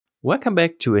Welcome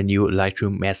back to a new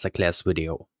Lightroom Masterclass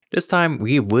video. This time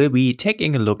we will be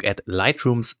taking a look at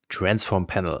Lightroom's Transform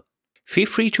panel. Feel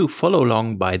free to follow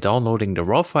along by downloading the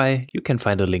raw file. You can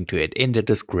find a link to it in the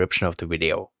description of the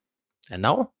video. And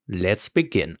now let's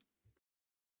begin.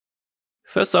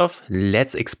 First off,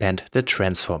 let's expand the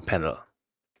Transform panel.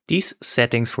 These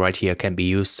settings right here can be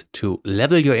used to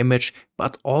level your image,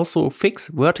 but also fix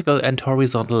vertical and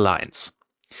horizontal lines.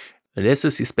 This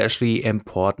is especially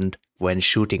important when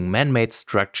shooting man-made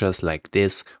structures like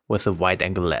this with a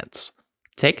wide-angle lens.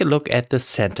 Take a look at the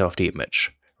center of the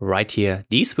image. Right here,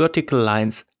 these vertical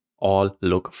lines all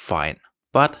look fine.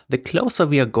 But the closer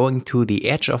we are going to the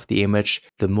edge of the image,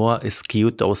 the more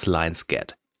skewed those lines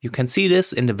get. You can see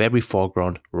this in the very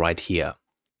foreground right here.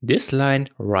 This line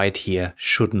right here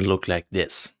shouldn't look like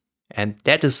this. And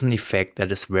that is an effect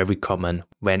that is very common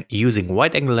when using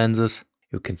wide-angle lenses.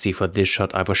 You can see for this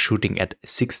shot I was shooting at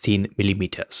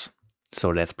 16mm,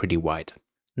 so that's pretty wide.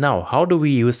 Now, how do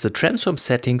we use the transform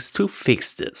settings to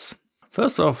fix this?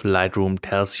 First off, Lightroom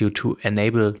tells you to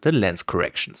enable the lens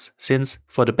corrections, since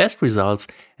for the best results,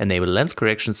 enable lens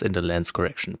corrections in the lens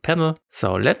correction panel.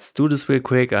 So let's do this real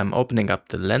quick. I'm opening up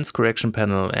the lens correction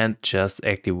panel and just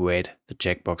activate the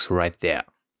checkbox right there.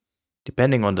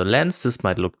 Depending on the lens, this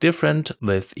might look different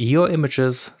with your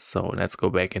images, so let's go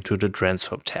back into the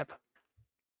Transform tab.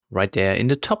 Right there in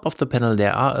the top of the panel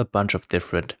there are a bunch of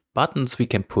different buttons we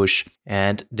can push,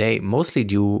 and they mostly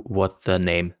do what the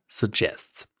name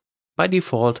suggests. By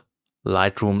default,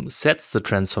 Lightroom sets the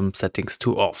transform settings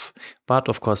to off, but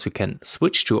of course we can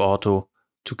switch to auto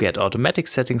to get automatic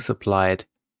settings applied,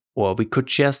 or we could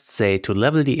just say to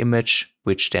level the image,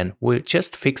 which then will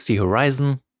just fix the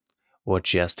horizon or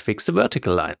just fix the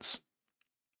vertical lines.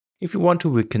 If you want to,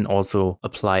 we can also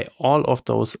apply all of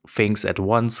those things at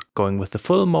once, going with the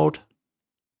full mode,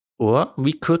 or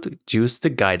we could choose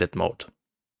the guided mode.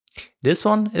 This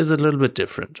one is a little bit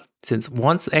different, since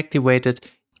once activated,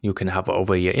 you can hover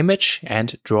over your image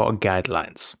and draw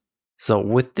guidelines. So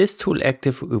with this tool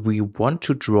active, we want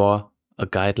to draw a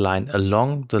guideline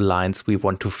along the lines we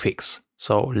want to fix.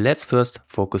 So let's first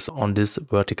focus on this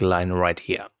vertical line right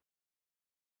here.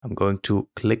 I'm going to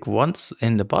click once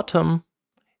in the bottom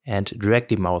and drag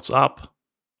the mouse up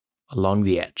along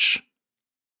the edge.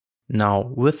 Now,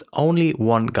 with only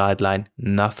one guideline,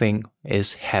 nothing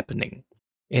is happening.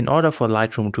 In order for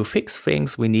Lightroom to fix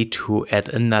things, we need to add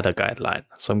another guideline.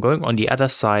 So I'm going on the other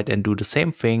side and do the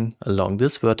same thing along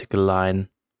this vertical line,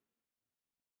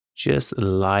 just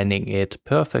aligning it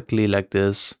perfectly like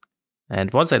this.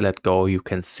 And once I let go, you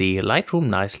can see Lightroom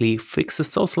nicely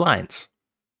fixes those lines.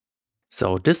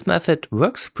 So this method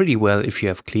works pretty well if you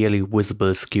have clearly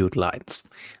visible skewed lines,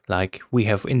 like we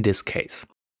have in this case.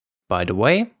 By the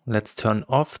way, let's turn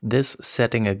off this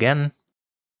setting again.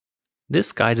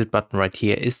 This guided button right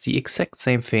here is the exact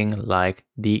same thing like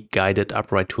the guided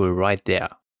upright tool right there.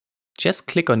 Just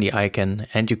click on the icon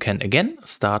and you can again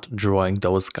start drawing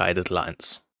those guided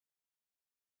lines.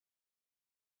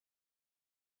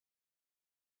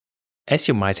 As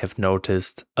you might have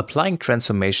noticed, applying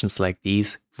transformations like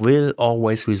these will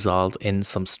always result in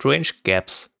some strange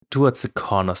gaps towards the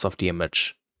corners of the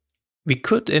image. We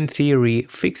could, in theory,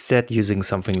 fix that using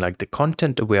something like the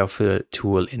Content Aware Fill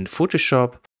tool in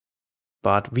Photoshop,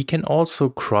 but we can also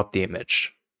crop the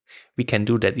image. We can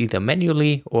do that either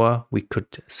manually, or we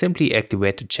could simply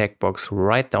activate the checkbox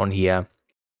right down here,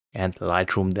 and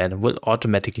Lightroom then will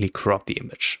automatically crop the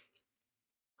image.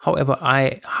 However,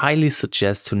 I highly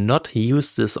suggest to not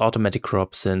use this automatic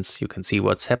crop, since you can see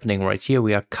what's happening right here.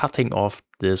 We are cutting off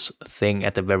this thing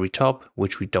at the very top,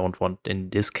 which we don't want in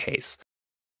this case.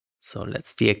 So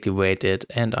let's deactivate it,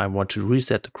 and I want to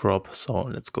reset the crop. So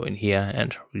let's go in here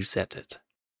and reset it.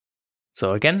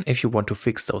 So again, if you want to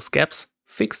fix those gaps,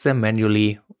 fix them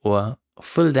manually or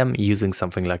fill them using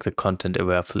something like the Content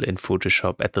Aware Fill in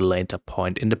Photoshop at the later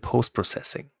point in the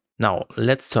post-processing. Now,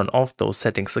 let's turn off those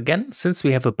settings again, since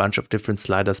we have a bunch of different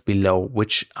sliders below,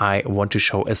 which I want to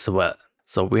show as well.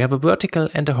 So we have a vertical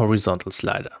and a horizontal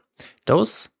slider.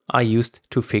 Those are used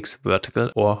to fix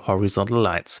vertical or horizontal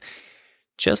lines.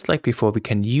 Just like before, we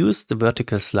can use the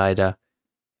vertical slider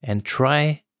and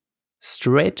try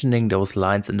straightening those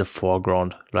lines in the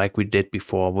foreground, like we did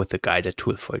before with the guided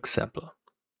tool, for example.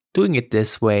 Doing it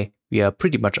this way, we are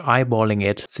pretty much eyeballing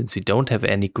it, since we don't have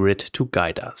any grid to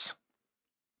guide us.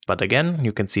 But again,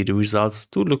 you can see the results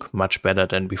do look much better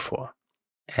than before.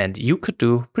 And you could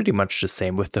do pretty much the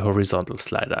same with the horizontal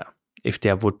slider, if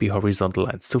there would be horizontal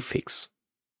lines to fix.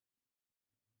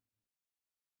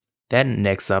 Then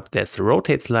next up, there's the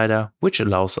rotate slider, which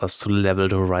allows us to level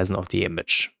the horizon of the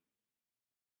image.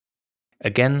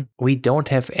 Again, we don't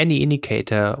have any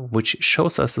indicator which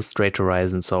shows us a straight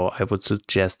horizon, so I would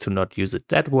suggest to not use it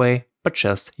that way, but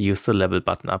just use the level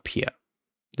button up here.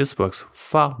 This works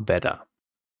far better.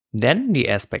 Then the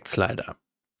aspect slider.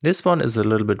 This one is a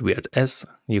little bit weird. As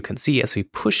you can see, as we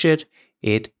push it,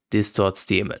 it distorts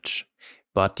the image.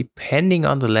 But depending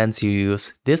on the lens you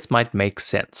use, this might make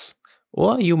sense.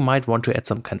 Or you might want to add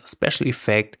some kind of special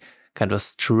effect, kind of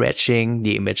stretching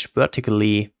the image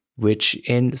vertically, which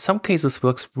in some cases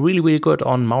works really good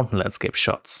on mountain landscape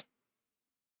shots.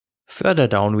 Further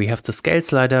down we have the scale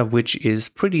slider, which is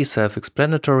pretty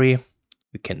self-explanatory.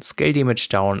 We can scale the image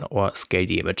down or scale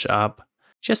the image up,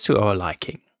 just to our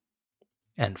liking.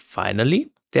 And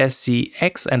finally, there's the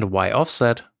X and Y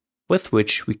offset, with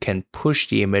which we can push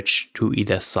the image to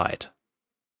either side.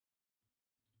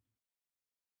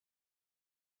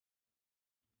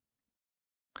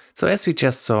 So as we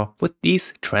just saw, with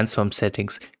these transform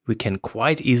settings, we can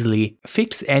quite easily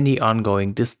fix any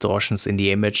ongoing distortions in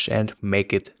the image and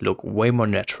make it look way more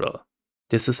natural.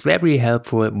 This is very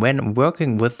helpful when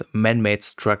working with man-made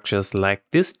structures like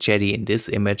this jetty in this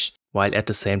image, while at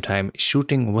the same time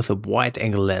shooting with a wide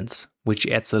angle lens, which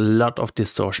adds a lot of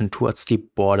distortion towards the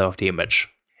border of the image.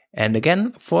 And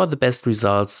again, for the best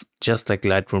results, just like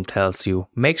Lightroom tells you,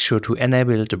 make sure to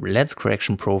enable the lens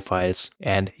correction profiles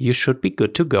and you should be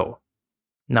good to go.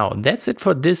 Now that's it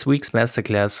for this week's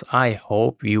masterclass. I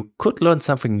hope you could learn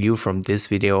something new from this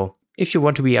video. If you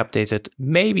want to be updated,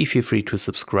 maybe feel free to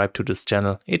subscribe to this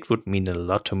channel. It would mean a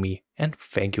lot to me, and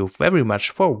thank you very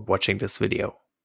much for watching this video.